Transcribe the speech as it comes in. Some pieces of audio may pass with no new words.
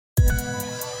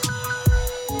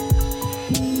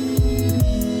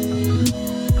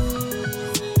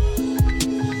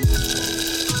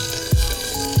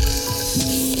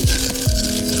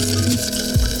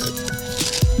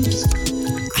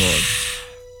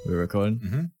We're recording?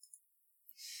 Mm-hmm.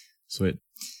 Sweet.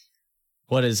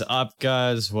 What is up,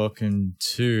 guys? Welcome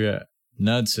to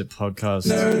Nerd Sip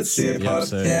Podcast. Nerd Sip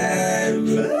Podcast.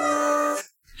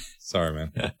 Sorry,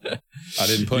 man. I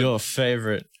didn't put your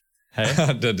favorite. Hey,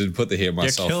 I didn't put the hear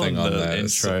myself thing on there.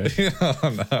 Intro.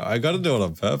 No, I got to do it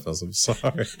on purpose. I'm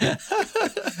sorry.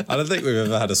 I don't think we've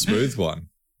ever had a smooth one.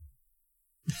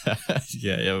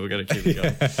 yeah, we're gonna keep it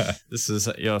going. This is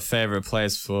your favorite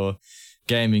place for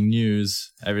gaming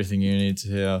news. Everything you need to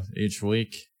hear each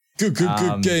week. Good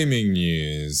gaming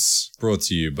news brought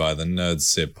to you by the Nerd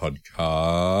Sip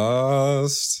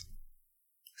Podcast.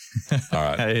 All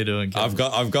right, how you doing, Kevin?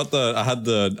 I had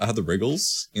the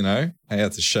wriggles. You know, I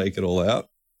had to shake it all out.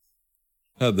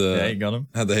 You got them.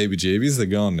 Had the heebie-jeebies. They're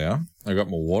gone now. I got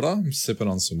my water. I'm sipping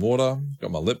on some water. Got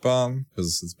my lip balm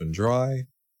because it's been dry,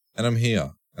 and I'm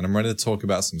here and I'm ready to talk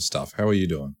about some stuff. How are you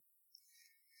doing?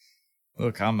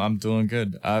 Look, I'm doing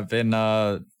good. I've been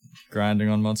grinding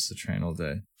on Monster Train all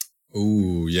day.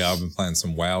 Ooh, yeah, I've been playing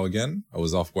some WoW again. I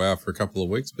was off WoW for a couple of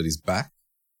weeks, but he's back.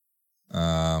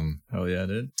 Hell yeah,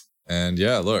 dude. And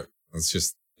yeah, look, it's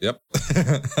just, yep.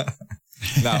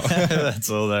 No, that's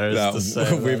all there is to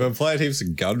say. We've been playing heaps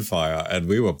of Gunfire, and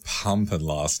we were pumping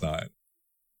last night.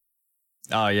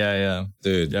 Oh, yeah.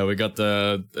 Dude. Yeah, we got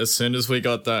as soon as we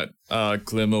got that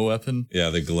glimmer weapon. Yeah,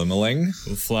 the Glimmerling.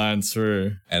 We're flying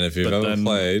through. And if you've ever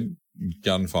played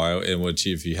Gunfire, in which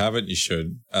if you haven't, you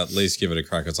should at least give it a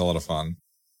crack. It's a lot of fun.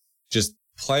 Just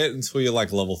play it until you're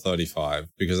like level 35,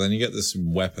 because then you get this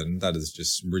weapon that is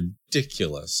just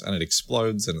ridiculous, and it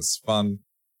explodes, and it's fun,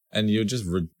 and you just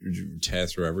tear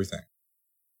through everything.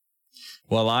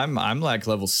 Well, I'm like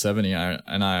level 70,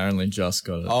 and I only just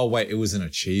got it. Oh wait, it was an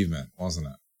achievement, wasn't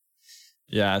it?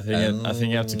 Yeah, I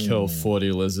think you have to kill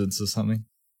 40 lizards or something.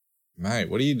 Mate,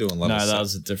 what are you doing? No, that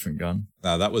was a different gun.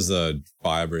 No, that was the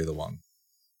fire breather one,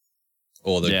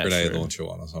 or the grenade launcher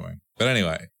one, or something. But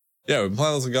anyway, yeah, we're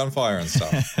playing lots of Gunfire and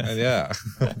stuff, and yeah,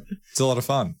 it's a lot of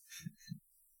fun.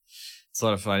 It's a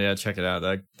lot of fun. Yeah, check it out.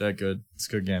 They're good. It's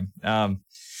a good game.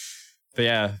 But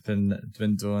yeah,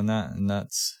 been doing that, and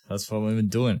that's what we've been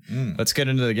doing. Let's get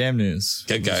into the game news.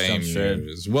 Game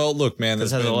news. Well, look, man,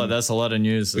 that's a lot of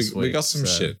news this week. We got some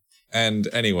shit. And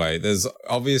anyway, there's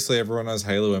obviously everyone knows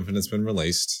Halo Infinite's been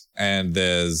released, and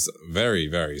there's very,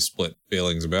 very split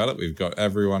feelings about it. We've got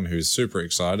everyone who's super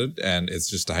excited, and it's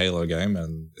just a Halo game,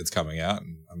 and it's coming out,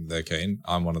 and they're keen.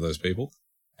 I'm one of those people.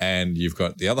 And you've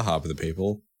got the other half of the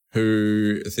people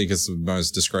who think it's the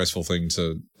most disgraceful thing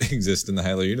to exist in the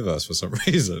Halo universe for some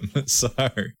reason. So,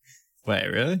 wait,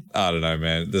 really? I don't know,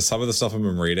 man. There's some of the stuff I've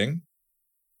been reading.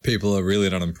 People are really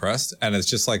not impressed, and it's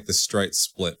just like the straight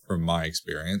split from my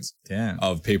experience. Damn.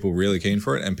 Of people really keen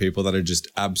for it and people that are just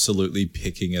absolutely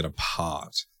picking it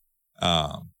apart.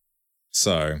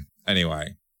 So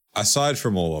anyway, aside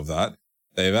from all of that,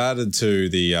 they've added to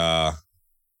the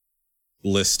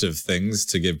list of things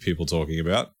to give people talking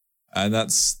about, and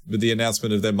that's with the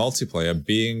announcement of their multiplayer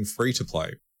being free to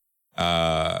play,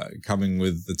 coming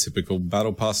with the typical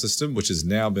battle pass system, which has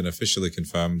now been officially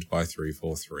confirmed by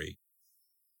 343.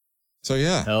 So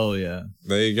yeah. Hell yeah.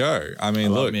 There you go. I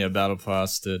mean, look. Me a battle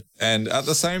pass, dude. And at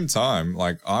the same time,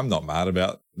 like, I'm not mad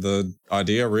about the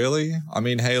idea, really. I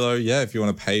mean, Halo, yeah, if you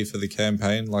want to pay for the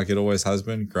campaign like it always has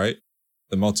been, great.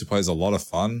 The multiplayer is a lot of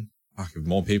fun. Like, if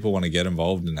more people want to get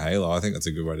involved in Halo, I think that's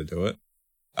a good way to do it.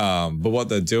 But what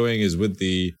they're doing is with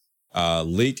the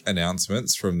leak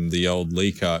announcements from the old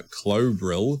leaker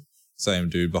Clobrill, same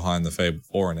dude behind the Fable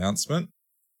 4 announcement,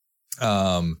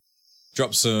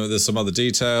 there's some other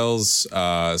details.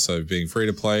 So being free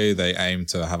to play, they aim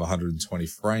to have 120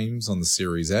 frames on the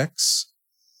Series X.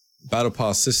 Battle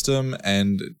Pass system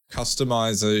and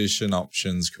customization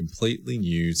options completely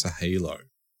new to Halo.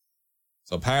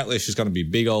 So apparently it's just going to be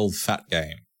big old fat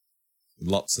game.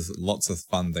 Lots of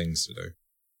fun things to do.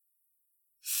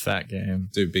 Fat game.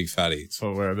 Do big fatty. That's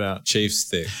what we're about. Chief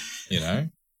stick, you know?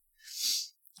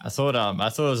 I thought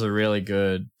it was a really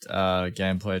good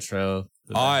gameplay trailer.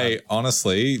 I thought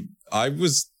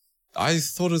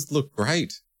it looked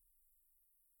great.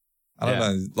 I don't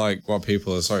know, like what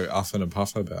people are so uffing and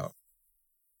puffing about.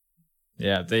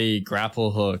 Yeah, the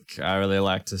grapple hook, I really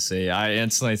like to see. I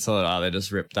instantly thought, they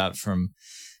just ripped that from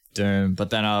Doom. But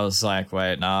then I was like,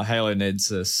 wait, no, Halo needs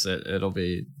this. It'll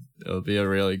be a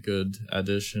really good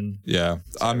addition. Yeah,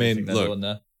 I mean,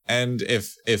 look. And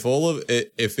if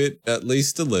it at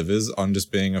least delivers on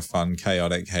just being a fun,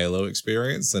 chaotic Halo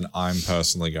experience, then I'm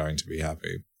personally going to be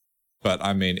happy. But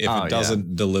I mean, if it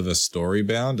doesn't deliver story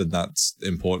bound, and that's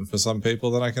important for some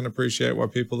people, then I can appreciate why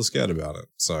people are scared about it.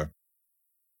 So,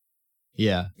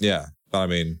 yeah. But I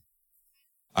mean,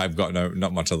 I've got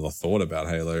not much of a thought about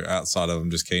Halo outside of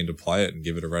I'm just keen to play it and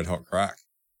give it a red hot crack.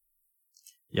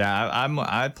 Yeah,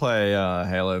 I play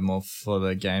Halo more for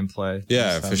the gameplay.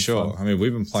 Yeah, for sure. Fun. I mean,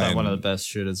 we've been playing like one of the best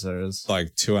shooters there is.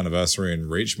 Like 2 Anniversary and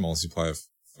Reach multiplayer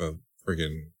for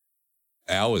friggin'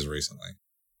 hours recently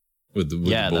with the boys.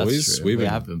 That's true. We've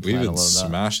been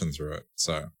smashing through it.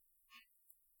 So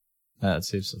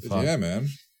that's heaps of fun. Yeah, man.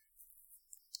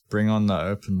 Bring on the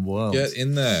open world. Get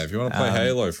in there if you want to play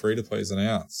Halo. Free to play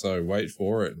out. So wait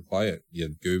for it and play it,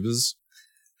 you goobers.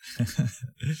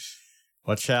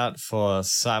 Watch out for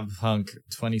Cyberpunk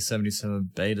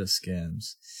 2077 beta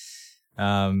scams.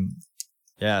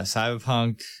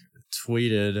 Cyberpunk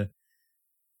tweeted,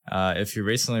 if you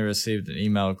recently received an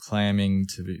email claiming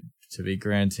to be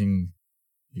granting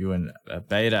you a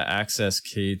beta access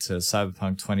key to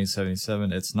Cyberpunk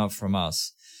 2077, it's not from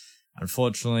us.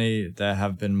 Unfortunately, there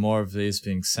have been more of these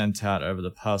being sent out over the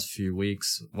past few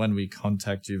weeks. When we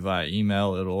contact you via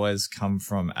email, it'll always come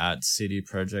from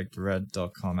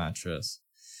 @cdprojektred.com address.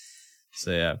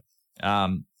 So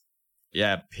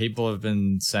people have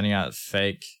been sending out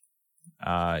fake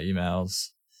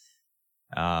emails,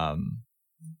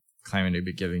 claiming to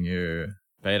be giving you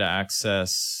beta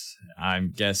access.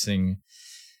 I'm guessing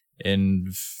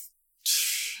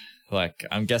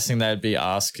I'm guessing they'd be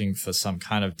asking for some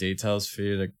kind of details for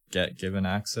you to get given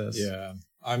access. Yeah.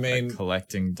 I mean, like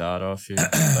collecting data off you.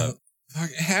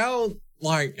 How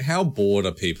bored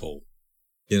are people?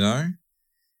 You know?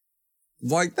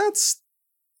 Like, that's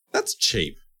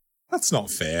cheap. That's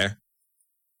not fair.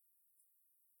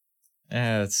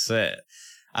 Yeah, it's it.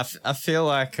 I feel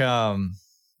like have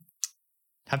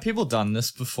people done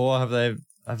this before? Have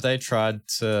they tried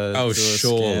to? Oh,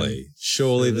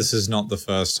 surely this is not the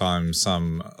first time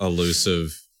some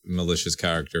elusive, malicious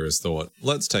character has thought,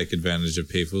 let's take advantage of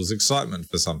people's excitement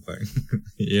for something.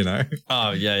 You know?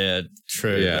 Oh yeah,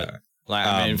 true. Yeah,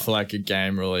 for like a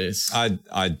game release, I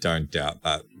don't doubt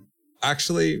that.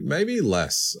 Actually, maybe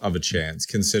less of a chance,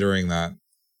 considering that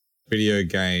video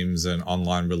games and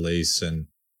online release and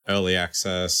early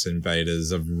access and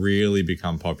betas have really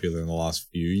become popular in the last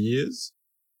few years.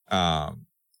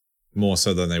 More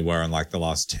so than they were in like the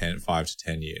last 5 to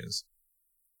 10 years,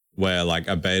 where like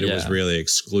a beta was really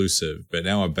exclusive, but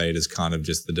now a beta is kind of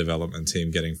just the development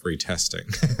team getting free testing.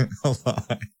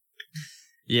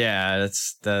 Yeah,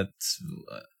 that's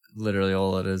literally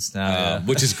all it is now.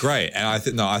 Which is great, and I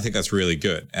think that's really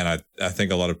good, and I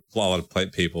think a lot of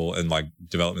people and like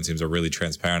development teams are really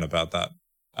transparent about that.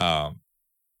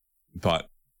 But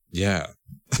yeah.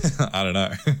 I don't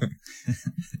know.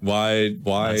 Why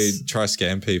try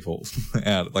scam people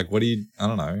out? Like, what do you? I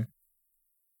don't know.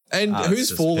 And who's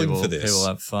falling for this? People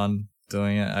have fun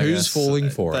doing it. Who's falling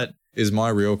for it? Is my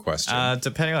real question.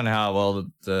 Depending on how well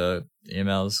the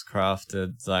email's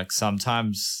crafted, like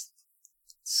sometimes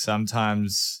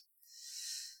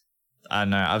I don't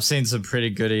know. I've seen some pretty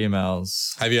good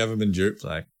emails. Have you ever been duped?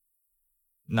 Like,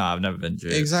 no, I've never been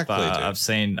duped. Exactly. But I've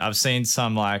seen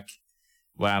some like.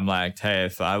 Where I'm like, hey,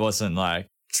 if I wasn't like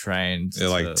trained to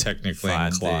like technically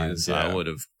inclined, I would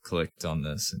have clicked on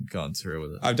this and gone through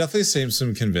with it. I've definitely seen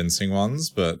some convincing ones,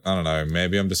 but I don't know.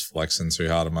 Maybe I'm just flexing too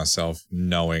hard on myself,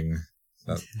 knowing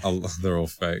that they're all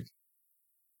fake.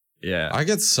 Yeah, I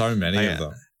get so many of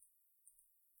them.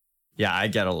 Yeah, I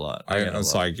get a lot.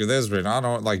 It's like there's been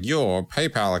your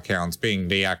PayPal account's being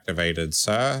deactivated,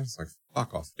 sir. It's like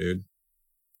fuck off, dude.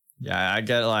 Yeah, I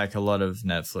get like a lot of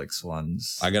Netflix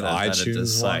ones. I get iTunes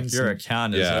ones. Like your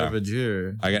account is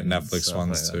overdue. I get Netflix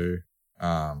ones too.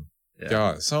 God,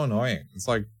 it's so annoying. It's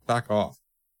like back off.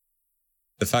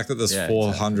 The fact that there's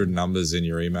 400 numbers in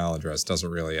your email address doesn't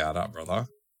really add up, brother.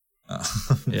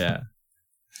 Yeah.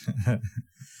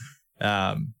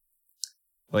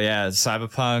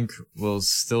 Cyberpunk will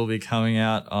still be coming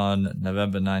out on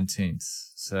November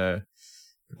 19th. So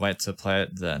wait to play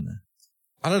it then.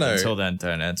 I don't know. Until then,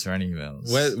 don't answer any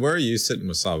emails. Where are you sitting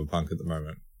with Cyberpunk at the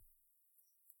moment?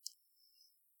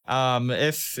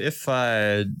 If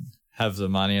I have the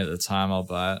money at the time, I'll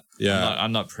buy it. Yeah.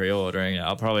 I'm not pre-ordering it.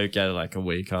 I'll probably get it like a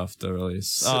week after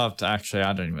release. Actually,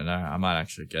 I don't even know. I might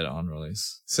actually get it on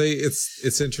release. See,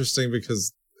 it's interesting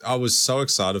because I was so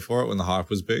excited for it when the hype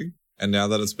was big, and now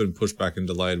that it's been pushed back and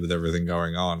delayed with everything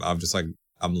going on, I'm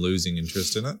losing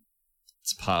interest in it.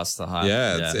 It's past the hype.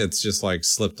 Yeah, it's just like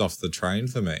slipped off the train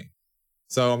for me.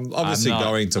 So I'm obviously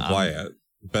going to play it,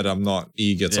 but I'm not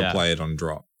eager to play it on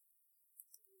drop.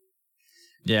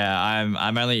 Yeah,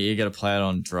 I'm only eager to play it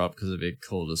on drop because it'd be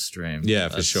cool to stream. Yeah,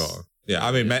 for sure. Yeah,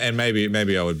 I mean, and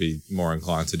maybe I would be more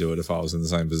inclined to do it if I was in the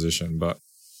same position. But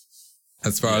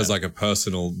as far as like a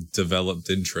personal developed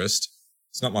interest,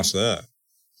 it's not much there.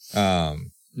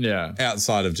 Yeah.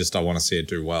 Outside of just I want to see it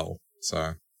do well.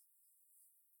 So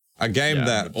a game Yeah,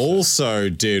 that 100%. also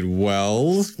did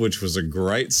well, which was a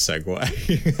great segue.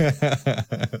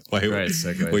 Wait, Great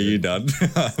segue, were you dude. done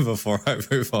before I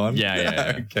move on?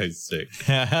 Yeah. Okay, sick.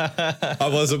 I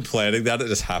wasn't planning that. It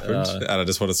just happened. And I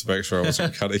just wanted to make sure I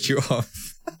wasn't cutting you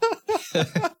off.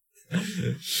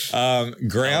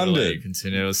 Grounded.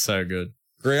 Continue. It was so good.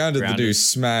 Grounded, the new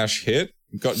Smash hit,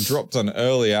 got dropped on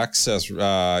early access,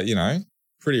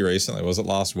 pretty recently. Was it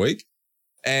last week?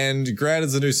 And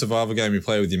Grounded's a new survival game you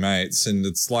play with your mates, and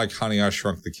it's like Honey, I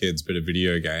Shrunk the Kids, but a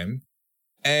video game.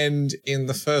 And in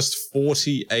the first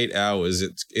 48 hours,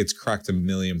 it's cracked 1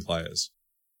 million players,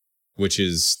 which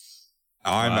is,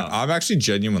 I'm actually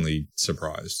genuinely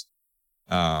surprised.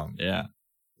 Yeah.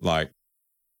 Like,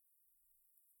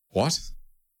 what?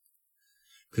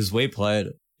 Because we played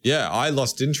it. Yeah, I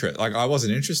lost interest. Like, I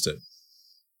wasn't interested.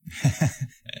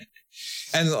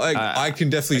 And like, I can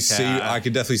definitely see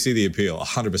the appeal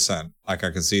 100%. Like,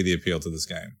 I can see the appeal to this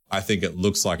game. I think it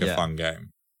looks like a fun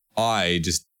game. I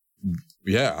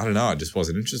don't know. I just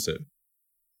wasn't interested.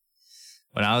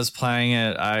 When I was playing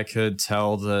it, I could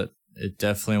tell that it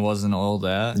definitely wasn't all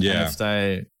there. Yeah.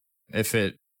 And if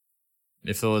it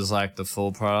was like the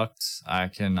full product, I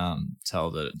can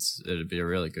tell that it'd be a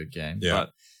really good game. Yeah. But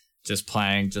just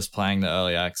playing the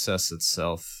early access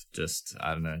itself,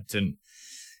 I don't know, didn't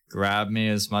grab me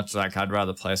as much. Like, I'd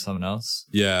rather play something else.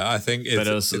 Yeah, I think it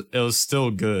was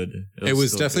still good. It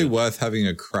was definitely worth having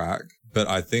a crack, but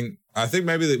I think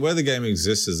maybe where the game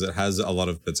exists is it has a lot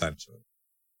of potential.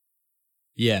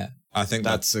 Yeah. I think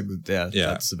that's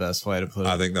the best way to put it.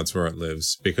 I think that's where it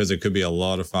lives, because it could be a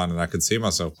lot of fun and I could see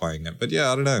myself playing it. But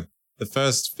yeah, I don't know. The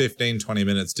first 15, 20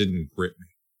 minutes didn't grip me.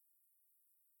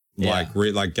 Yeah.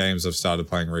 Like games I've started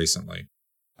playing recently.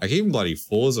 Like even bloody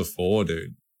Forza 4,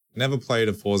 dude. Never played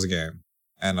a Forza game.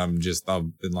 And I've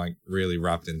been like really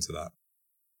wrapped into that.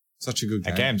 Such a good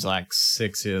game. That game's like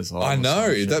 6 years old. I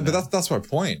know, but that's my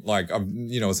point. Like,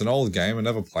 it's an old game. I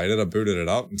never played it. I booted it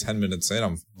up, and 10 minutes in,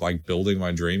 I'm like building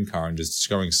my dream car and just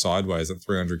going sideways at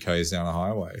 300 k's down a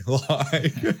highway.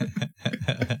 Like,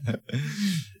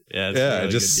 it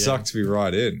just sucked me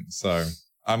right in. So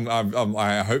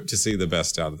I hope to see the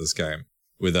best out of this game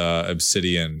with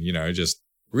Obsidian. Just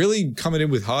really coming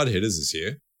in with hard hitters this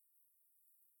year.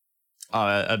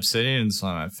 Obsidian's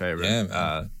one of my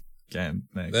favorite game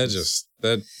makers.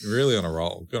 They're really on a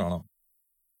roll. Good on them.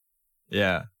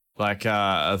 Yeah. Like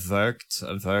Averken.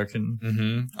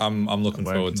 Mm-hmm. I'm looking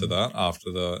forward to that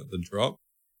after the drop.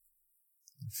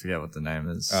 I forget what the name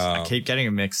is. I keep getting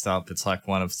it mixed up. It's like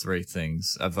one of three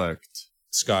things. Avoked.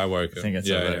 Skywoken. I think it's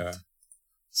Avoked. Yeah.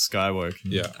 Skywoken.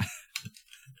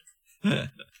 Yeah.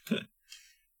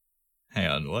 Hang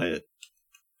on, what?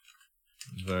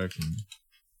 Averken.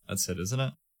 That's it, isn't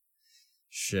it?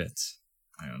 Shit.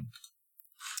 Hang on.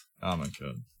 Oh my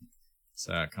god.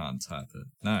 So I can't type it.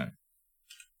 No.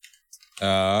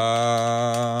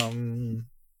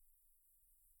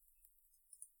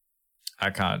 I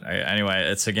can't. Anyway,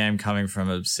 it's a game coming from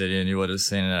Obsidian. You would have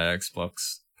seen it at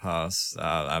Xbox Pass.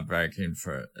 I'm very keen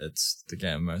for it. It's the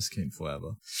game I'm most keen for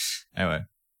ever. Anyway.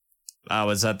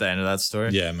 Was that the end of that story?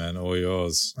 Yeah, man, all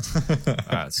yours.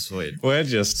 Alright, sweet. We're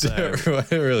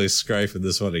really scraping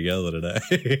this one together today.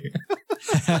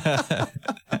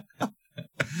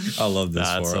 I love this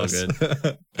for us. All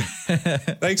good.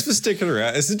 Thanks for sticking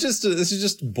around. This is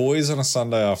just boys on a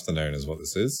Sunday afternoon, is what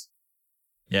this is.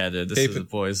 Yeah, dude. This is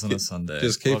boys on a Sunday.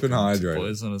 Just keeping hydrated.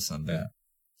 Boys on a Sunday.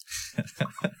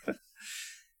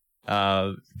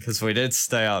 Because we did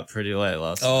stay up pretty late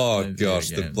last night. Oh gosh,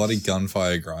 the bloody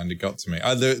gunfire grind, it got to me.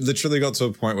 I literally got to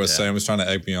a point where Sam was trying to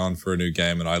egg me on for a new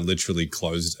game, and I literally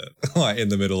closed it like in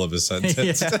the middle of a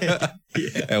sentence.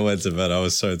 I went to bed. I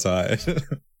was so tired.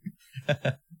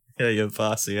 Yeah, you're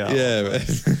passing out. Yeah, man.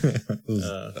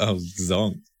 I was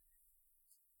zonked.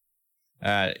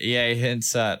 EA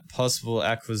hints at possible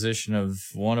acquisition of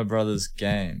Warner Brothers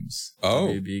Games.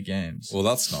 WB Games. Well,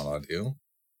 that's not ideal.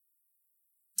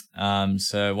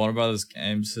 So Warner Brothers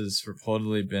Games has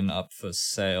reportedly been up for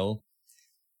sale.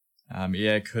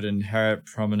 EA could inherit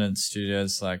prominent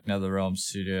studios like NetherRealm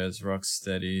Studios,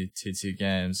 Rocksteady, T2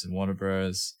 Games, and Warner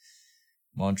Bros.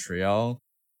 Montreal.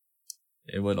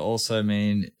 It would also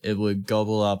mean it would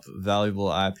gobble up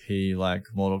valuable IP like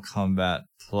Mortal Kombat,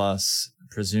 plus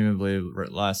presumably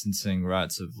licensing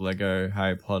rights of Lego,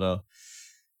 Harry Potter,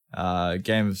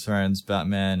 Game of Thrones,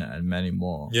 Batman, and many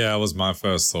more. Yeah, it was my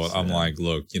first thought. So, I'm like,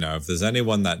 look, if there's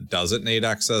anyone that doesn't need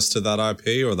access to that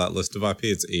IP or that list of IP,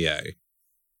 it's EA.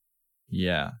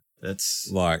 Yeah, it's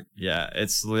like,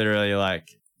 it's literally like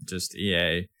just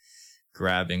EA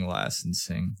grabbing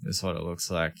licensing is what it looks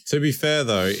like. To be fair,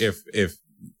 though, if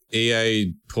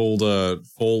EA pulled a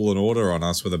Fallen Order on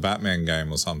us with a Batman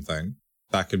game or something,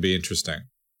 that could be interesting.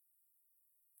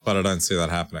 But I don't see that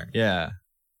happening. Yeah.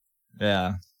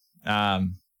 I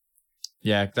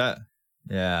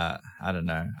don't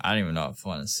know. I don't even know if I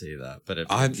want to see that, but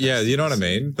you know what I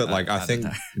mean? But like, I think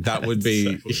that would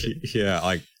be, so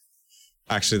like,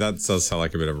 actually, that does sound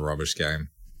like a bit of a rubbish game.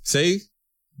 See?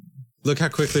 Look how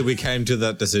quickly we came to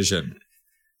that decision.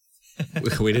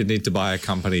 We didn't need to buy a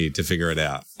company to figure it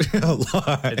out.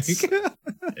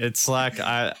 It's like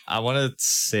I want to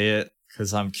see it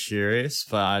because I'm curious,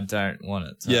 but I don't want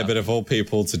it to. Yeah, but of all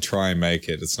people to try and make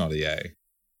it, it's not EA.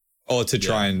 Or to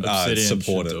try and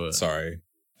support it. Sorry.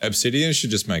 Obsidian should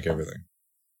just make everything.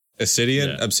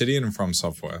 Obsidian and From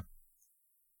Software.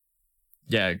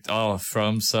 Yeah. Oh,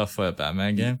 From Software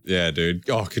Batman game? Yeah, dude.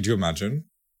 Oh, could you imagine?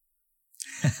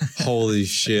 Holy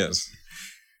shit.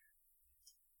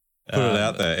 Put it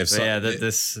out there.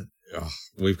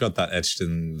 We've got that etched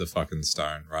in the fucking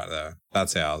stone right there.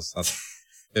 That's ours.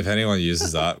 If anyone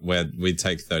uses that, we'd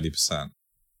take 30%.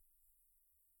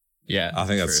 Yeah. I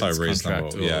think that's so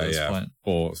reasonable. Yeah.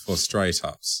 For straight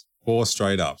ups. 4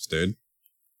 straight ups, dude.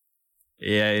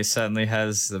 Yeah, he certainly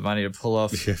has the money to pull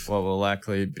off what will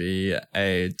likely be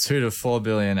a 2 to 4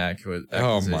 billion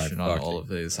acquisition on all of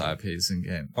these IPs and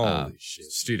game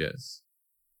studios,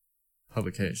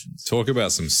 publications. Talk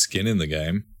about some skin in the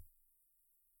game.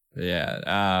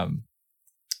 Yeah,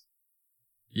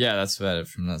 that's about it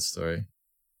from that story.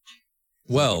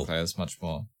 Well, players much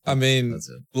more. I mean,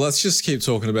 let's just keep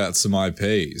talking about some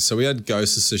IP. So we had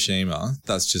Ghost of Tsushima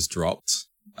that's just dropped.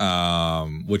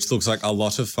 Which looks like a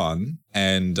lot of fun,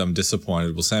 and I'm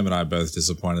disappointed. Well, Sam and I are both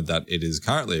disappointed that it is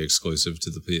currently exclusive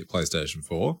to the PlayStation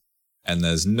 4, and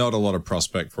there's not a lot of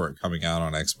prospect for it coming out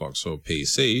on Xbox or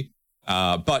PC.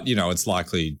 But you know, it's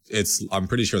likely. I'm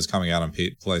pretty sure it's coming out on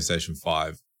PlayStation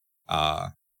 5.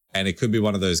 And it could be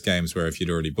one of those games where if you'd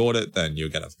already bought it, then you'll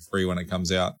get it for free when it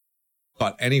comes out.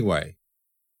 But anyway.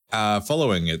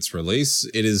 Following its release,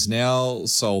 it is now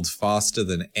sold faster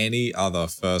than any other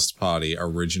first-party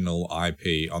original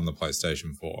IP on the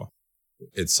PlayStation 4.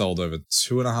 It sold over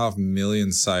 2.5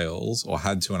 million sales, or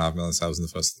had 2.5 million sales in the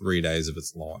first 3 days of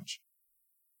its launch.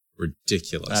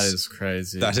 Ridiculous. That is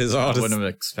crazy. That is I wouldn't have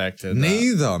expected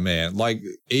neither, man. Like,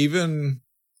 even...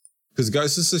 Because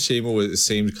Ghost of Tsushima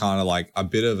seemed kind of like a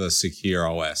bit of a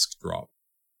Sekiro-esque drop.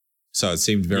 So it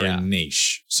seemed very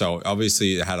niche. So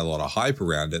obviously it had a lot of hype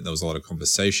around it. There was a lot of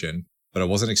conversation, but I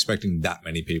wasn't expecting that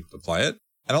many people to play it.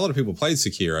 And a lot of people played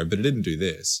Sekiro, but it didn't do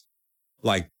this.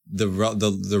 Like the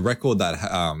record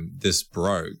that this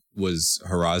broke was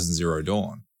Horizon Zero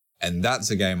Dawn. And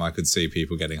that's a game I could see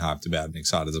people getting hyped about and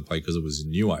excited to play because it was a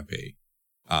new IP,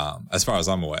 as far as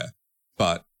I'm aware.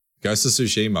 But Ghost of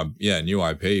Tsushima, new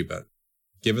IP, but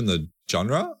given the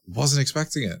genre, wasn't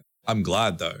expecting it. I'm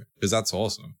glad though, because that's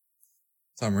awesome.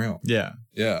 It's unreal. Yeah.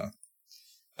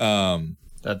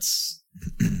 That's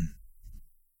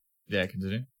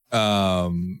continue.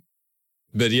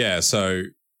 But yeah, so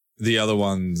the other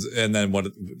ones, and then what,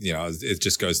 you know, it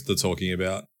just goes to the talking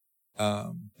about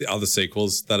the other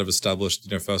sequels that have established,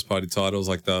 you know, first party titles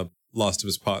like The Last of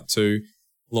Us Part 2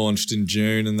 launched in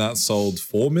June, and that sold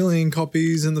 4 million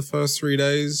copies in the first 3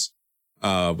 days,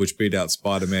 which beat out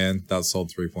Spider-Man. That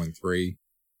sold 3.3.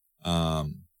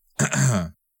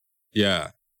 Yeah.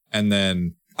 And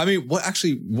then, I mean,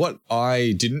 what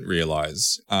I didn't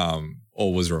realize,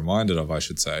 or was reminded of, I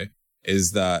should say,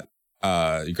 is that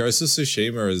Ghost of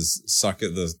Tsushima is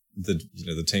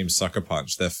the team Sucker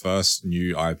Punch, their first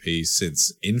new IP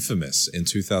since Infamous in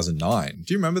 2009.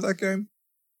 Do you remember that game?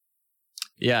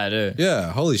 Yeah, I do.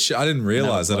 Yeah, holy shit. I didn't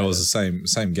realize that it was the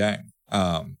same game.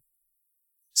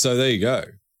 So there you go.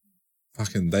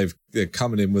 Fucking they're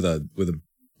coming in with a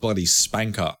bloody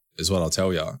spanker is what I'll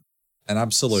tell you. An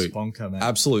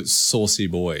absolute saucy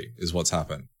boy is what's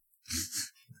happened.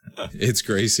 It's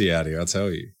greasy out here, I'll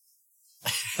tell you.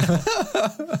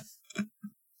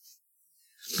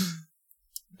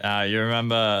 You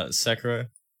remember Sekiro?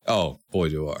 Oh, boy,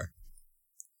 do I.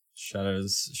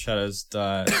 Shadows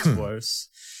Die Twice.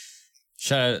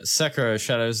 Sekiro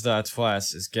Shadows Die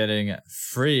Twice is getting a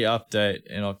free update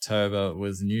in October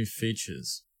with new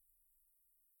features.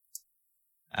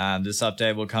 And this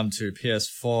update will come to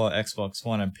PS4, Xbox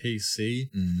One, and PC.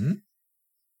 Mm-hmm.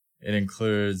 It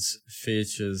includes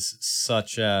features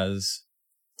such as,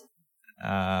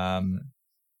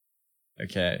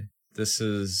 this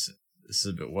is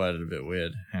a bit worded a bit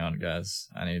weird. Hang on, guys.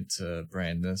 I need to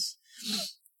brain this.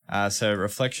 So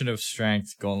Reflection of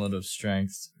Strength, Gauntlet of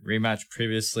Strength, rematch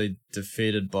previously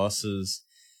defeated bosses,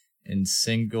 in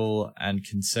single and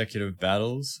consecutive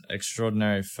battles.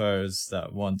 Extraordinary foes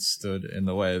that once stood in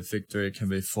the way of victory can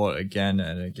be fought again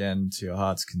and again to your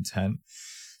heart's content.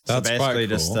 That's so basically quite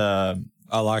cool. Just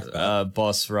I like that.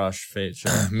 Boss rush feature.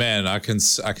 Man, I can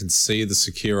see the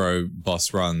Sekiro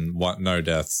boss run, no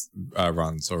death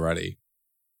runs already.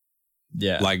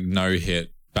 Yeah. Like no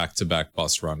hit back-to-back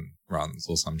boss runs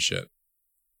or some shit.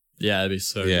 Yeah, it'd be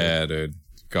so Yeah, good. dude.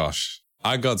 Gosh.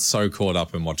 I got so caught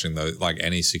up in watching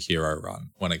any Sekiro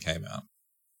run when it came out.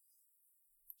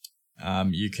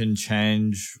 You can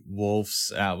change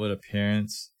Wolf's outward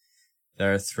appearance.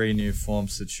 There are 3 new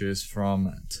forms to choose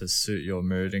from to suit your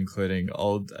mood, including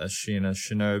Old Ashina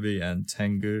Shinobi and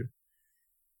Tengu.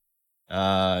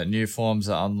 New forms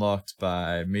are unlocked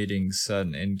by meeting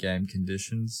certain in-game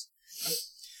conditions.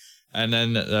 And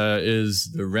then there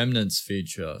is the Remnants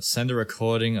feature. Send a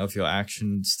recording of your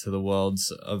actions to the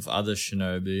worlds of other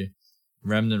shinobi.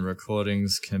 Remnant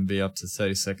recordings can be up to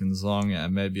 30 seconds long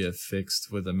and may be affixed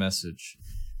with a message.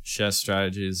 Share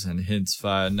strategies and hints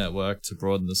via network to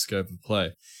broaden the scope of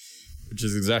play, which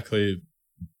is exactly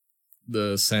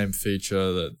the same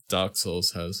feature that Dark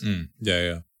Souls has.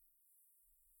 Yeah.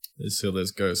 You see all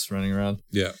those ghosts running around.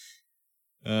 Yeah.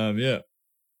 Yeah.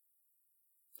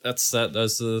 That's that.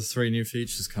 Those are the 3 new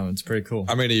features coming. It's pretty cool.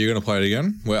 I mean, are you going to play it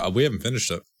again? Well, we haven't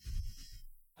finished it.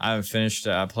 I haven't finished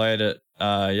it. I played it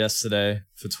yesterday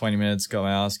for 20 minutes, got my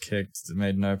ass kicked,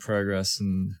 made no progress,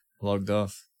 and logged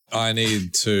off. I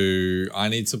need to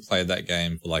play that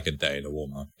game for like a day to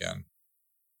warm up again.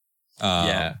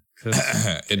 Yeah,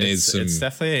 because it needs some. It's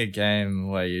definitely a game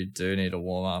where you do need to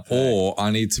warm up. Or I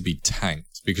need to be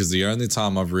tanked, because the only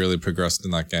time I've really progressed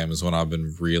in that game is when I've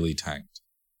been really tanked.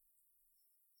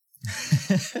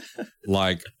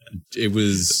 Like it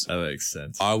was. That makes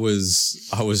sense. I was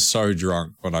so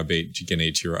drunk when I beat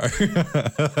Genichiro.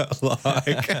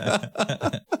 Like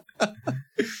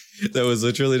there was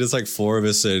literally just like 4 of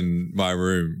us in my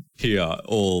room here,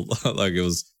 all like it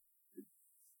was.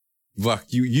 Fuck,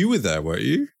 you were there, weren't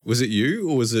you? Was it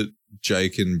you or was it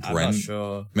Jake and Brendan? I'm not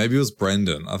sure. Maybe it was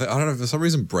Brendan. I don't know, for some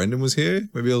reason Brendan was here.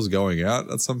 Maybe I was going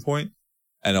out at some point,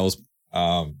 and I was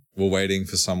we're waiting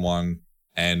for someone.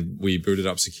 And we booted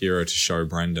up Sekiro to show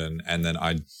Brendan, and then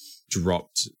I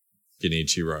dropped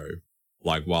Genichiro,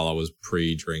 like, while I was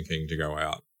pre-drinking to go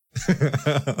out.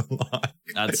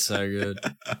 That's so good.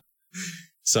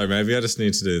 So maybe I just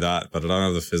need to do that, but I don't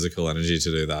have the physical energy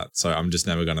to do that. So I'm just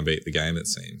never going to beat the game, it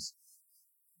seems.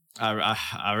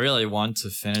 I really want to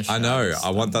finish it. I know.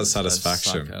 I want that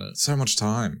satisfaction. So much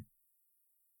time.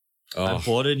 Oh. I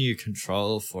bought a new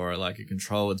controller for it, like a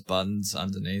controller with buttons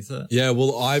underneath it. Yeah,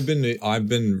 well, I've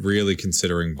been really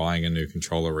considering buying a new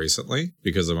controller recently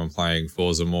because I've been playing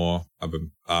Forza more. I've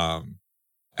been and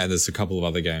there's a couple of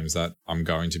other games that I'm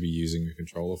going to be using a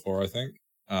controller for, I think.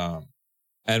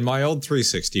 And my old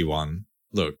 360 one,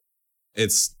 look, I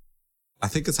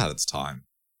think it's had its time.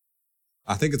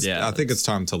 I think it's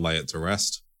time to lay it to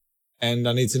rest. And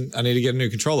I need to get a new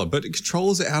controller, but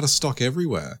controllers are out of stock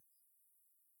everywhere.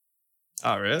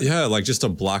 Oh, really? Yeah, like just a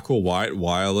black or white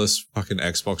wireless fucking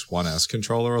Xbox One S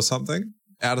controller or something.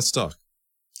 Out of stock.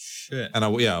 Shit. And I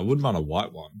wouldn't want a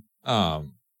white one.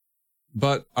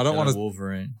 But I don't want to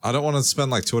Wolverine. I don't want to spend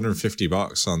like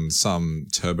 $250 on some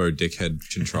turbo dickhead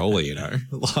controller, you know?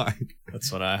 Like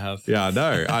that's what I have. Yeah, I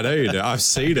know you do. I've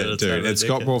seen it, dude. It's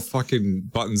got more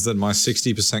fucking buttons than my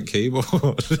 60%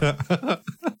 keyboard.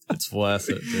 It's worth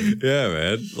it, dude. Yeah,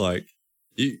 man. Like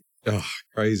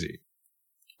crazy.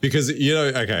 Because, you know,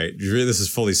 okay, this is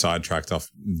fully sidetracked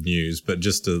off news, but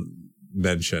just to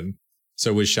mention,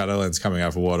 so with Shadowlands coming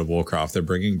out for World of Warcraft, they're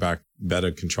bringing back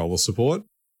better controller support.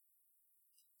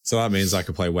 So that means I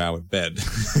can play WoW in bed.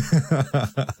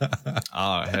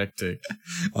 Oh, hectic.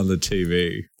 On the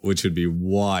TV, which would be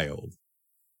wild.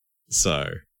 So,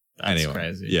 that's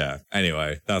crazy. Yeah.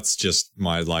 Anyway, that's just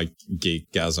my, like,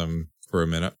 geekgasm for a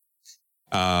minute.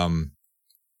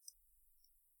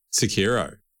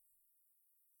 Sekiro.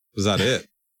 Was that it?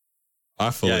 I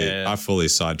fully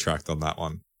sidetracked on that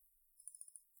one.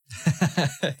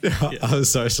 Yeah. I'm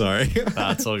so sorry.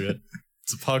 That's all good.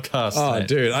 It's a podcast. Oh, mate.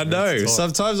 dude, I know.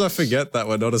 Sometimes I forget that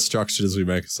we're not as structured as we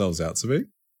make ourselves out to be.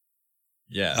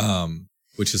 Yeah.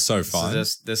 Which is so fun.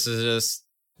 This is just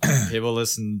people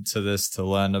listen to this to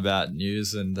learn about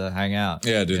news and to hang out.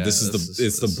 Yeah, dude. It's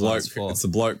the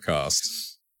bloke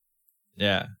cast.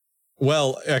 Yeah.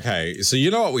 Well, okay. So you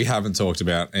know what we haven't talked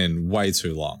about in way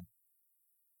too long?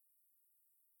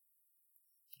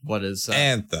 What is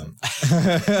Anthem?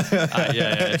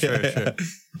 Yeah, true.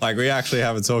 Like we actually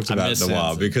haven't talked about it in a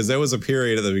while because there was a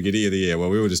period at the beginning of the year where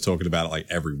we were just talking about it like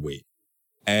every week.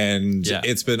 And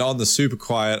it's been on the super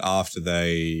quiet after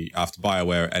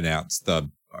BioWare announced the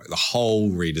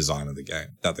whole redesign of the game,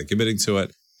 that they're committing to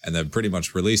it, and they're pretty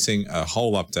much releasing a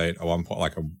whole update at one point,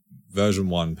 like a version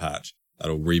 1 patch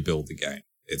that'll rebuild the game.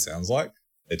 It sounds like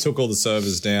they took all the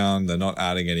servers down. They're not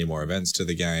adding any more events to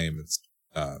the game,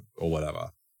 or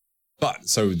whatever. But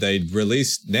so they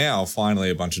released now finally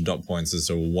a bunch of dot points as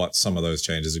to what some of those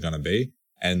changes are going to be.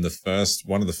 And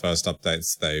one of the first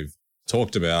updates they've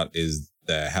talked about is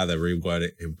how they're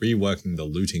reworking the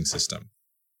looting system.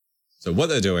 So what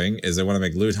they're doing is they want to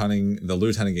make the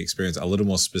loot hunting experience a little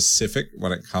more specific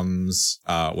when it comes,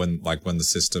 when the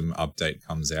system update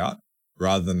comes out,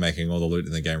 rather than making all the loot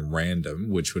in the game random,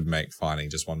 which would make finding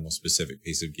just one more specific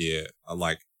piece of gear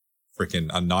like freaking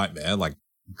a nightmare, like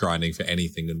grinding for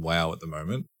anything in WoW at the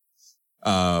moment.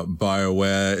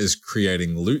 BioWare is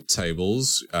creating loot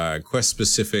tables, quests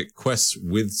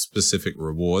with specific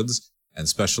rewards, and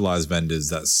specialized vendors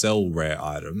that sell rare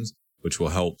items, which will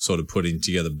help sort of putting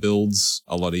together builds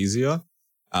a lot easier.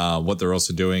 What they're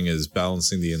also doing is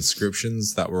balancing the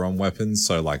inscriptions that were on weapons.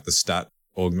 So like the stat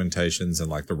augmentations and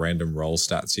like the random roll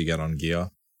stats you get on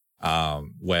gear,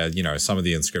 where, you know, some of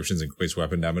the inscriptions increase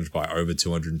weapon damage by over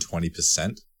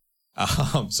 220%.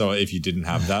 So if you didn't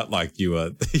have that, like you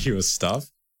were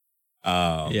stuffed.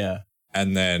 And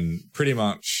then pretty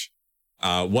much,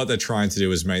 what they're trying to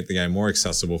do is make the game more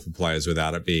accessible for players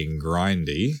without it being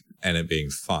grindy and it being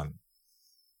fun.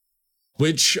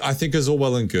 Which I think is all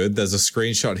well and good. There's a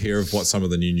screenshot here of what some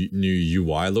of the new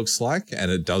UI looks like,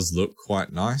 and it does look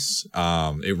quite nice.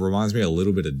 It reminds me a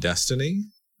little bit of Destiny,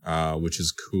 which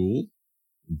is cool.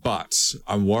 But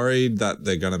I'm worried that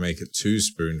they're going to make it too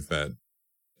spoon-fed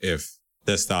if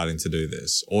they're starting to do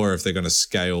this, or if they're going to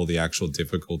scale the actual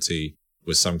difficulty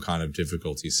with some kind of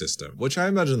difficulty system, which I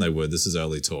imagine they would. This is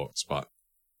early talks, but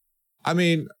I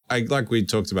mean, like we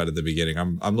talked about at the beginning,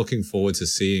 I'm looking forward to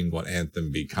seeing what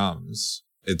Anthem becomes.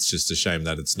 It's just a shame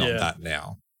that it's not that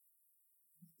now.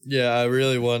 Yeah, I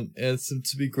really want Anthem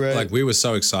to be great. Like, we were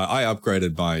so excited. I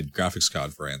upgraded my graphics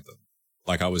card for Anthem.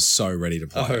 Like, I was so ready to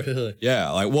play. Oh, really? Yeah,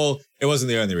 like, well, it wasn't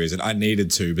the only reason. I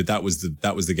needed to, but that was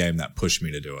the game that pushed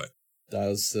me to do it. That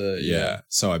was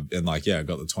So I got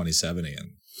the 2070,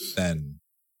 and then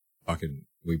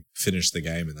we finished the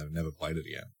game and then never played it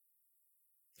again.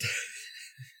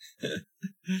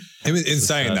 In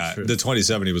saying that, the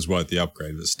 2070 was worth the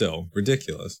upgrade, but still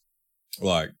ridiculous.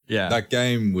 Like, that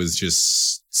game was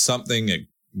just something it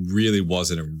really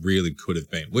wasn't and really could have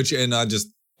been.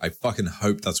 I fucking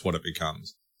hope that's what it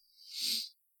becomes.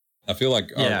 I feel like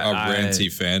a ranty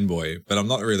fanboy, but I'm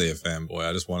not really a fanboy.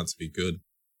 I just want it to be good.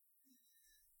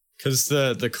 Because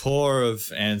the core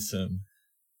of Anthem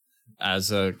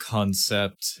as a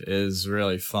concept is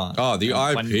really fun. Oh, the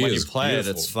IP when you play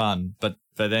beautiful. it's fun, but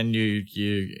then you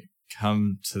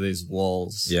come to these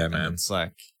walls. Yeah, and man. it's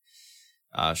like,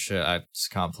 shit, I just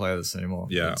can't play this anymore.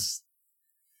 Yeah,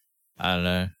 I don't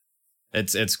know.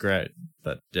 It's great,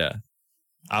 but yeah.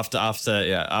 After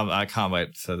I can't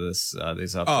wait for this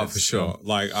these updates. Oh, for sure.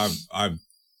 Like I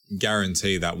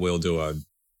guarantee that we'll do a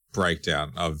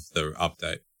breakdown of the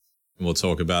update. And we'll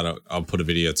talk about it. I'll put a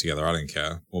video together. I don't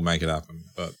care. We'll make it happen.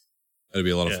 But it'll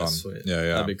be a lot of fun. Sweet. Yeah.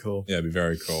 That'd be cool. Yeah, it'd be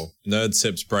very cool. Nerd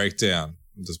Sips breakdown.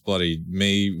 Just bloody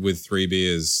me with 3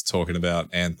 beers talking about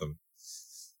Anthem.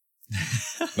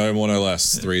 No more, no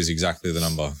less. 3 is exactly the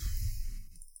number.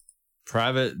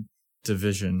 Private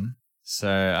Division.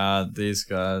 So these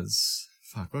guys,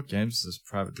 what games does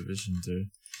Private Division do?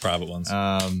 Private ones.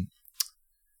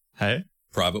 Hey?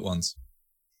 Private ones.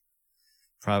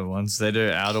 Private ones. They do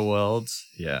Outer Worlds.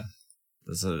 Yeah.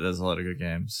 There's a lot of good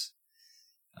games.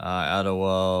 Outer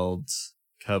Worlds,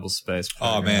 Kerbal Space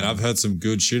Program. Oh man, I've heard some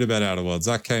good shit about Outer Worlds.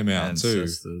 That came out too.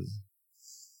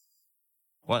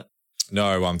 What?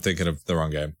 No, I'm thinking of the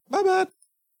wrong game. My bad.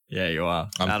 Yeah, you are.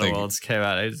 Outer Worlds came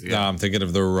out ages ago. No, I'm thinking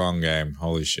of the wrong game.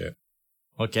 Holy shit.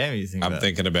 What game are you thinking about? I'm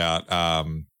thinking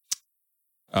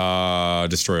about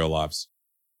Destroy All Lives.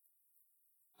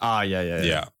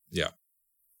 Yeah.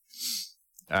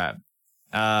 All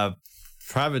right.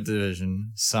 Private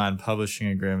Division signed publishing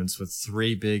agreements with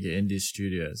 3 big indie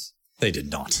studios. They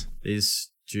did not. These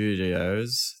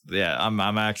studios, I'm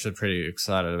actually pretty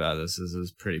excited about this. This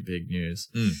is pretty big news.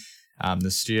 The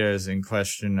studios in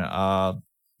question are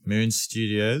Moon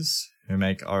Studios, who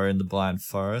make Ori and the Blind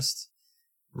Forest,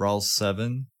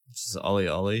 Roll7, which is Ollie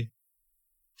Ollie.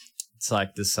 It's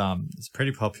like this it's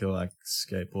pretty popular like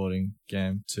skateboarding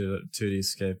game, 2D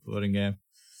skateboarding game.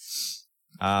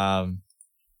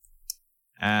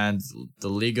 And the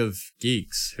League of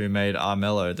Geeks, who made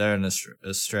Armello. They're an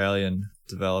Australian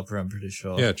developer, I'm pretty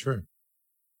sure. Yeah, true.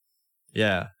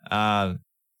 Yeah.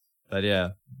 But yeah,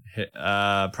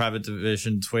 Private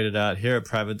Division tweeted out, here at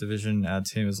Private Division, our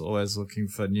team is always looking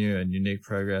for new and unique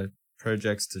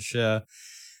projects to share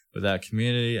with our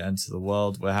community and to the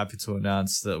world. We're happy to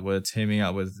announce that we're teaming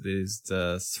up with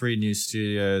the 3 new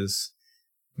studios,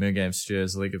 Moon Game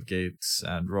Studios, League of Geeks,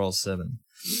 and Roll7.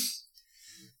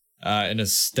 In a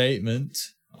statement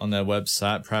on their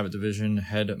website, Private Division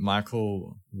head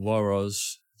Michael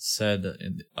Warros said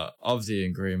of the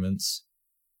agreements,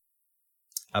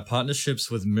 our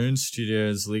partnerships with Moon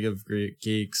Studios, League of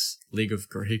Geeks, League of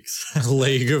Greeks,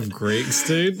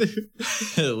 dude.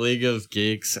 League of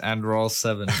Geeks, and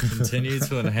Roll7 continue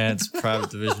to enhance Private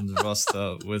Division's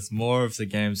roster with more of the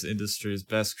games industry's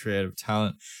best creative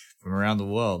talent from around the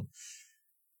world.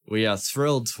 We are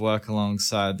thrilled to work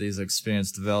alongside these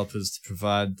experienced developers to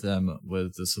provide them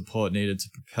with the support needed to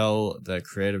propel their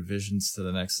creative visions to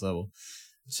the next level.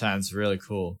 It sounds really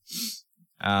cool.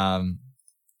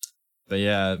 But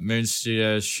yeah, Moon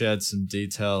Studios shared some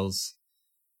details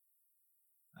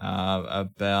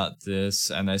about this,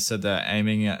 and they said they're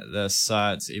aiming at their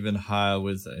sights even higher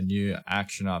with a new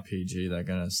action RPG they're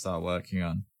going to start working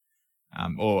on.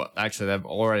 Or actually, they've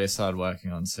already started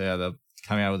working on. So yeah, they're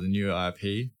coming out with a new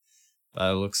IP. By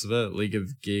the looks of it, League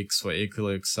of Geeks were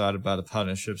equally excited by the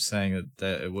partnership, saying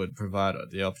that it would provide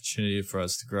the opportunity for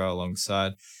us to grow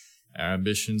alongside our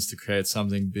ambitions to create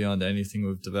something beyond anything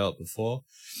we've developed before.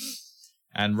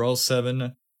 And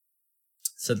Roll7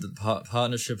 said the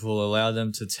partnership will allow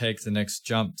them to take the next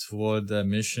jump toward their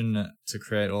mission to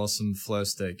create awesome flow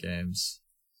state games.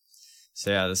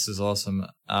 So yeah, this is awesome.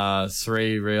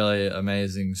 3 really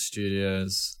amazing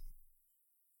studios.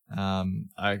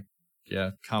 I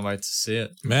can't wait to see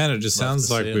it. Man, it just sounds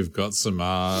like we've got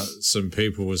some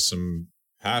people with some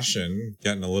passion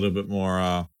getting a little bit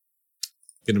more,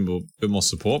 getting a bit more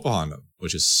support behind them,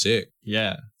 which is sick.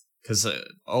 Yeah. Because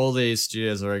all these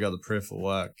studios already got the proof of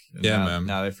work. Man.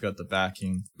 Now they've got the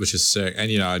backing, which is sick.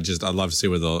 And I'd love to see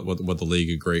what the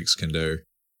League of Greeks can do.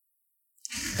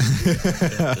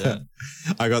 Yeah.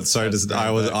 I got so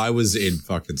I was in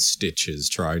fucking stitches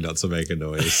trying not to make a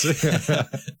noise.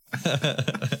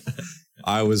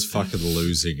 I was fucking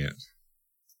losing it.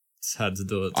 Just had to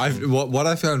do it. What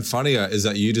I found funnier is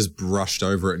that you just brushed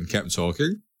over it and kept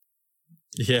talking.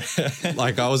 Yeah.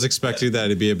 Like I was expecting there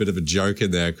to be a bit of a joke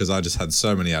in there because I just had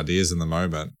so many ideas in the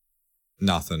moment.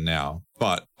 Nothing now.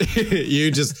 But you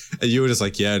were just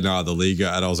like, yeah, no, the league.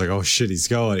 And I was like, oh shit, he's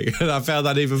going. And I found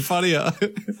that even funnier.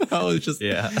 I was just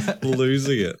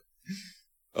losing it.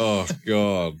 Oh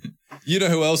God. You know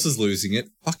who else is losing it?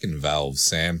 Fucking Valve,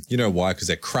 Sam. You know why? Because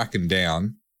they're cracking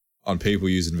down on people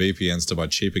using VPNs to buy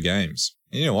cheaper games.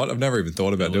 And you know what? I've never even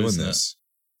thought about doing this.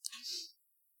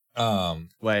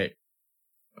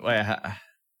 Wait,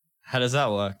 how does that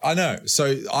work? I know.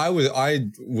 So I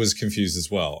was confused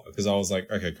as well because I was like,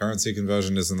 okay, currency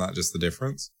conversion, isn't that just the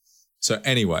difference? So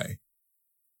anyway,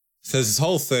 there's this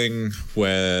whole thing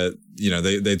where,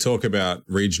 they talk about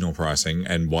regional pricing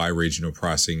and why regional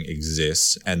pricing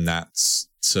exists. And it's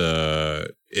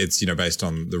based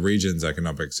on the region's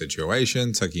economic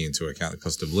situation, taking into account the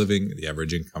cost of living, the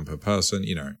average income per person,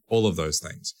 all of those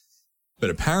things. But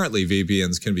apparently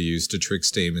VPNs can be used to trick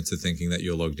Steam into thinking that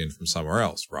you're logged in from somewhere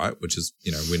else, right? Which is,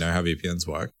 we know how VPNs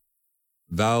work.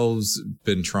 Valve's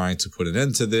been trying to put an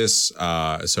end to this.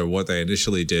 So what they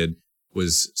initially did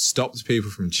was stopped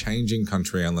people from changing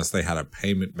country unless they had a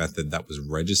payment method that was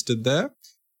registered there.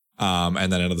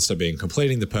 And then another step being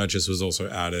completing the purchase was also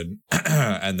added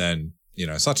and then,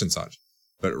 such and such.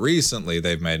 But recently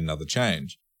they've made another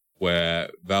change where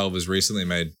Valve has recently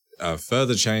made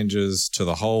further changes to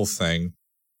the whole thing.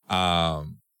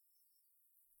 And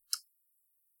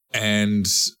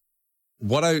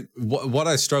what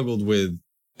I struggled with,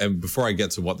 and before I get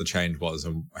to what the change was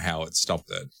and how it stopped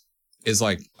it, is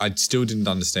like, I still didn't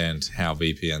understand how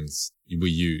VPNs were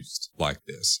used like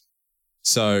this.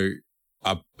 So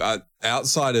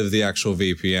outside of the actual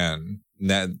VPN,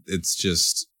 it's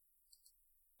just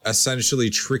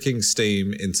essentially tricking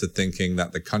Steam into thinking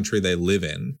that the country they live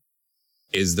in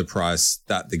is the price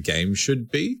that the game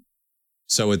should be.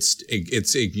 So it's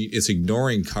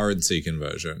ignoring currency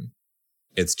conversion.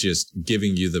 It's just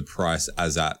giving you the price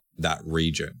as at that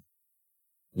region,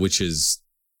 which is,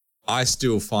 I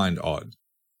still find odd.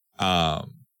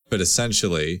 But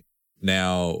essentially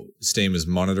now Steam is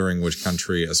monitoring which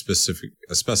country a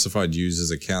specified user's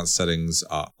account settings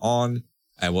are on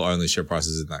and will only show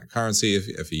prices in that currency.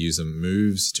 If a user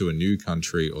moves to a new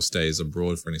country or stays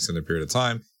abroad for an extended period of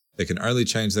time, they can only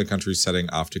change their country setting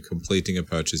after completing a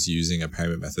purchase using a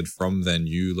payment method from their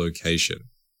new location.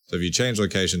 So if you change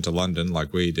location to London,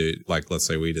 like we do, like let's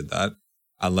say we did that,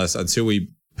 until we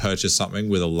purchase something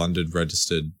with a London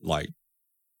registered like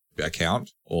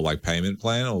account or like payment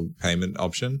plan or payment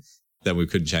option, then we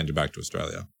could change it back to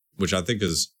Australia, which I think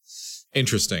is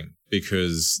interesting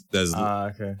because there's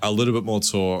a little bit more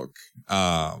talk,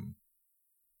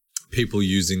 people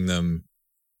using them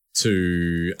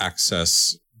to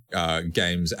access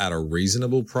games at a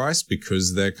reasonable price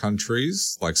because their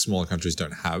countries, like smaller countries,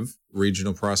 don't have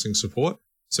regional pricing support.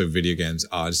 So video games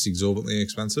are just exorbitantly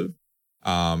expensive.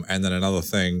 And then another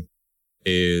thing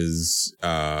is,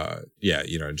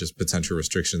 just potential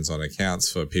restrictions on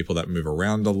accounts for people that move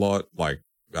around a lot, like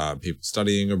people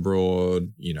studying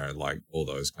abroad, like all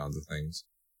those kinds of things.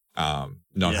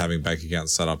 Not having bank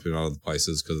accounts set up in other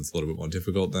places because it's a little bit more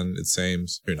difficult than it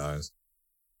seems. Who knows?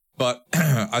 But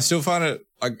I still find it,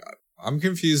 like, I'm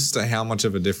confused as to how much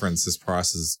of a difference this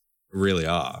prices really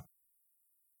are.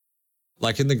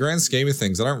 Like, in the grand scheme of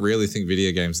things, I don't really think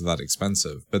video games are that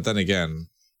expensive. But then again,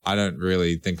 I don't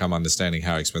really think I'm understanding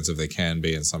how expensive they can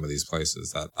be in some of these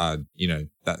places that are,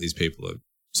 that these people are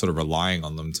sort of relying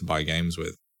on them to buy games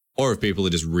with. Or if people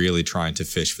are just really trying to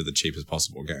fish for the cheapest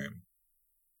possible game.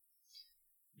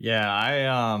 Yeah,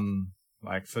 I,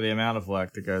 like, for the amount of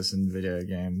work that goes in video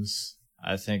games,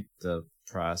 I think the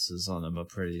prices on them are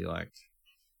pretty, like,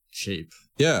 cheap.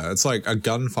 Yeah, it's like a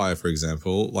Gunfire, for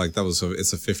example. Like, it's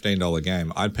a $15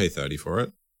 game. I'd pay $30 for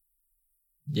it.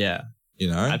 Yeah.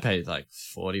 I'd pay, like,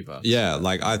 $40. Yeah,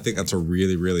 like, I think that's a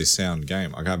really, really sound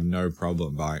game. Like, I have no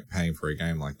problem paying for a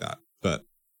game like that. But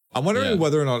I'm wondering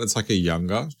whether or not it's, like, a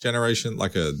younger generation,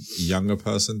 like a younger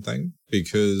person thing.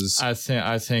 Because I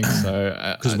think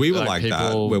so. Because we were like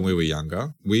that when we were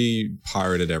younger. We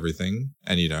pirated everything.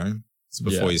 And, it's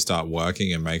before you start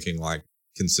working and making, like,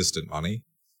 consistent money.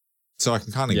 So I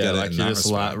can kind of get it like in you're that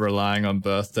just respect. relying on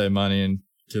birthday money and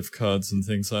gift cards and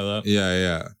things like that.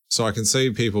 Yeah. So I can see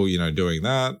people, doing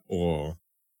that, or,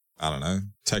 I don't know,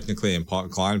 technically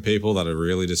inclined people that are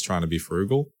really just trying to be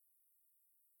frugal.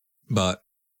 But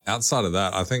outside of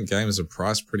that, I think games are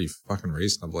priced pretty fucking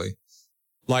reasonably.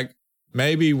 Like,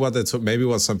 maybe what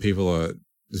some people are,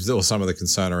 or some of the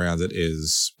concern around it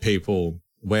is people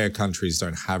where countries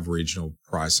don't have regional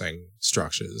pricing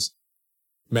structures.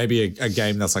 Maybe a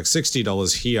game that's like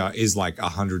 $60 here is like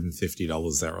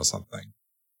 $150 there or something.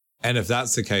 And if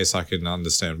that's the case, I can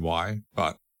understand why.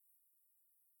 But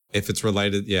if it's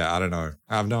related, I don't know.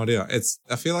 I have no idea.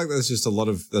 I feel like there's a lot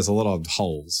of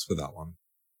holes for that one.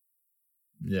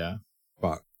 Yeah.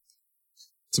 But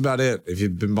that's about it. If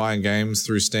you've been buying games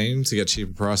through Steam to get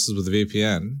cheaper prices with a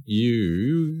VPN,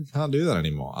 you can't do that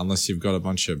anymore unless you've got a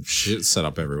bunch of shit set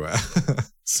up everywhere.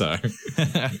 So...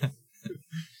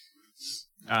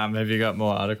 have you got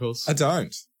more articles? I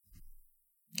don't.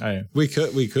 Oh, yeah. We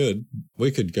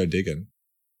could go digging.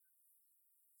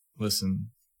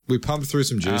 Listen. We pumped through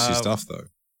some juicy stuff though.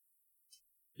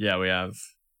 Yeah, we have.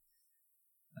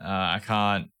 I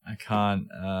can't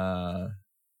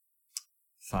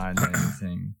find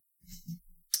anything.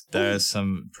 There's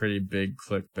some pretty big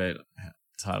clickbait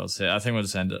titles here. I think we'll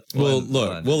just end it.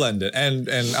 We'll end it.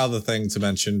 And other thing to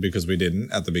mention, because we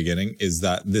didn't at the beginning, is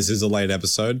that this is a late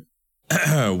episode.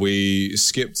 We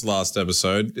skipped last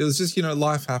episode. It was just,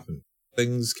 life happened.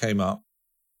 Things came up,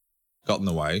 got in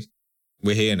the way.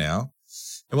 We're here now.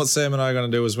 And what Sam and I are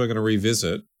going to do is we're going to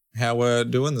revisit how we're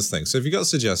doing this thing. So if you got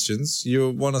suggestions, you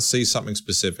want to see something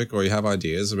specific, or you have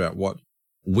ideas about what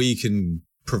we can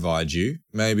provide you.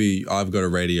 Maybe I've got a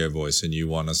radio voice and you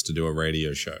want us to do a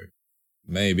radio show.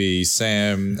 Maybe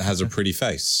Sam has a pretty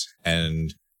face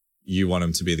and you want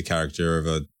him to be the character of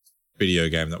a video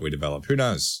game that we develop. Who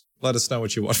knows? Let us know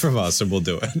what you want from us and we'll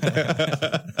do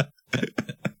it.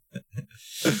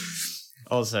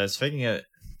 Also, speaking of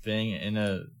being in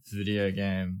a video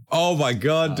game. Oh my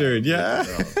God, dude. Yeah.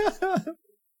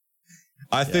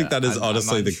 I think that is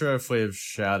honestly I'm sure if we've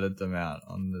shouted them out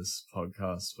on this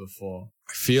podcast before.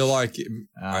 I feel like,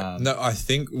 I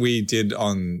think we did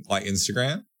on like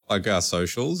Instagram, like our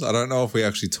socials. I don't know if we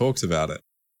actually talked about it.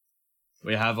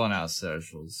 We have on our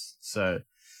socials. So,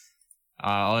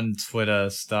 on Twitter,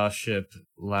 Starship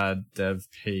Lad Dev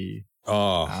P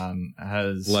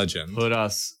has legend put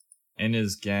us in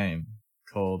his game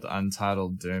called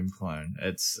Untitled Doom Clone.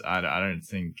 I don't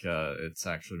think it's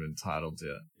actually been titled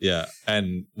yet. Yeah,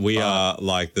 and we are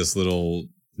like this little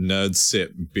nerd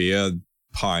sip beer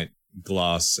pint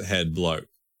glass head bloke.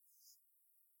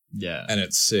 Yeah, and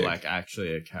it's sick. Like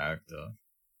actually a character.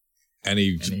 And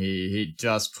he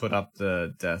just put up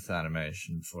the death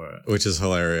animation for it, which is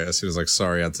hilarious. He was like,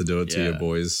 "Sorry, I had to do it to you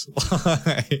boys."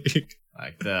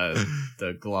 Like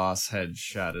the glass head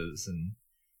shatters and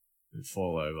we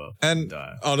fall over and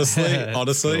die. honestly,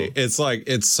 cool. It's like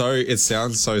it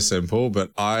sounds so simple, but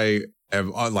I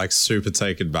I'm like super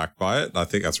taken back by it. I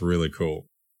think that's really cool.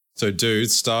 So, dude,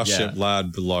 Starship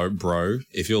Lad below, bro,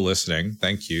 if you're listening,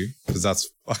 thank you, because that's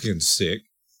fucking sick.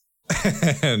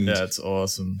 And yeah, it's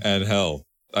awesome. And hell,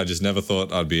 I just never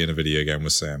thought I'd be in a video game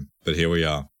with Sam, but here we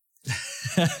are.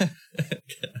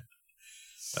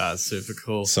 That's super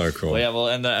cool. So cool. Well, yeah, we'll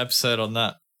end the episode on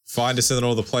that. Find us in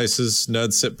all the places,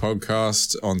 Nerdsit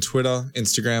Podcast on Twitter,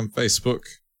 Instagram, Facebook,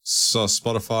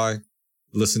 Spotify.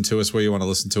 Listen to us where you want to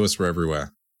listen to us. We're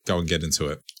everywhere. Go and get into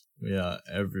it. We are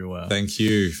everywhere. Thank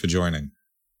you for joining.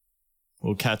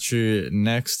 We'll catch you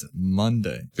next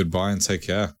Monday. Goodbye and take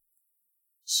care.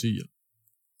 See you.